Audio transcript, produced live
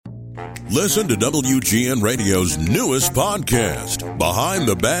Listen to WGN Radio's newest podcast, Behind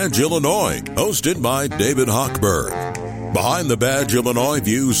the Badge Illinois, hosted by David Hochberg. Behind the Badge Illinois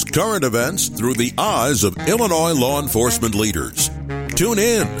views current events through the eyes of Illinois law enforcement leaders. Tune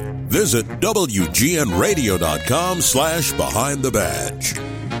in. Visit WGNRadio.com/BehindTheBadge.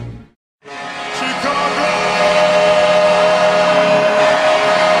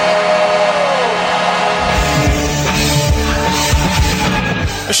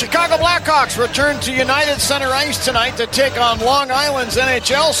 The Chicago Blackhawks return to United Center Ice tonight to take on Long Island's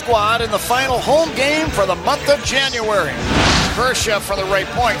NHL squad in the final home game for the month of January. Kershaw from the right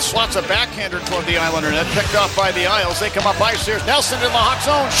point slots a backhander toward the Islander net, picked off by the Isles. They come up ice. Here's Nelson in the Hawk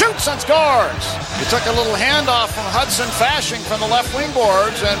zone, shoots and scores. He took a little handoff from Hudson Fasching from the left wing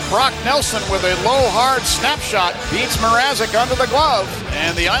boards, and Brock Nelson with a low, hard snapshot beats Mrazek under the glove,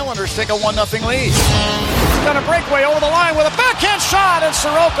 and the Islanders take a 1-0 lead. Got a breakaway over the line with a backhand shot, and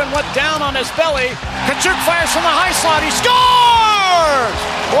Sorokin went down on his belly. Tkachuk fires from the high slot. He scores!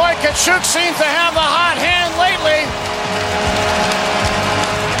 Boy, Tkachuk seems to have the hot hand lately.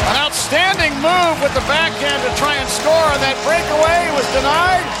 An outstanding move with the backhand to try and score. That breakaway was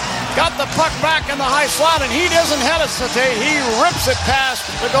denied. Got the puck back in the high slot, and he doesn't hesitate. He rips it past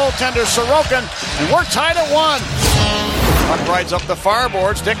the goaltender, Sorokin, and we're tied at 1. Puck rides up the far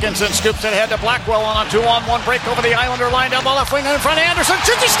boards. Dickinson scoops it ahead to Blackwell on a 2-on-1 break over the Islander line down the left wing in front of Anderson.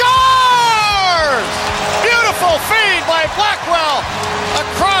 Shoots, he scores! Beautiful feed by Blackwell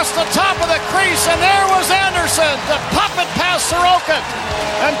across the top of the crease, and there was Anderson to pop it past Sorokin.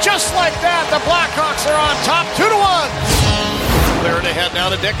 And just like that, the Blackhawks are on top 2-1. Clear it ahead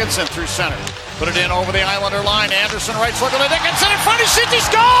now to Dickinson through center. Put it in over the Islander line. Anderson right circle to Dickinson in front of Shoots, he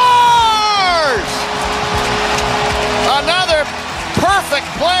scores! Another perfect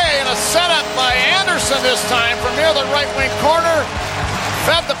play and a setup by Anderson this time from near the right wing corner.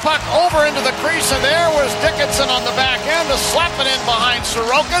 Fed the puck over into the crease, and there was Dickinson on the back end to slap it in behind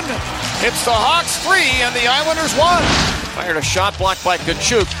Sorokin. It's the Hawks 3 and the Islanders 1. Fired a shot blocked by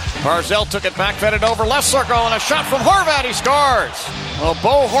Tkachuk. Barzal took it back, fed it over left circle, and a shot from Horvat. He scores. Well,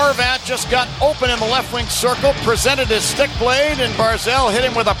 Bo Horvat just got open in the left wing circle, presented his stick blade, and Barzal hit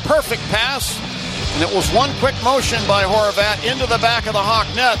him with a perfect pass. And it was one quick motion by Horvat into the back of the Hawk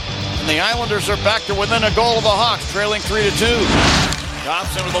net. And the Islanders are back to within a goal of the Hawks, trailing 3-2.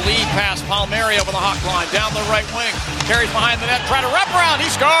 Dobson with a lead pass. Palmieri over the Hawk line, down the right wing. Carries behind the net, try to wrap around. He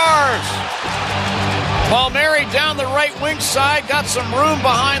scores! Palmieri down the right wing side, got some room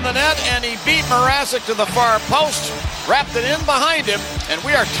behind the net, and he beat Mrazek to the far post. Wrapped it in behind him, and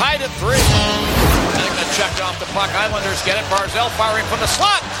we are tied at 3. Checked off the puck. Islanders get it. Barzal firing from the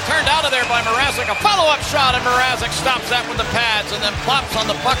slot. Turned out of there by Mrazek. A follow-up shot, and Mrazek stops that with the pads and then plops on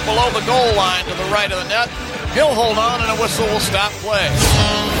the puck below the goal line to the right of the net. He'll hold on, and a whistle will stop play.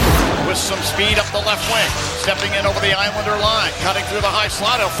 With some speed up the left wing. Stepping in over the Islander line. Cutting through the high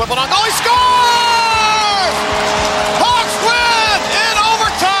slot. He'll flip it on goal. He scores!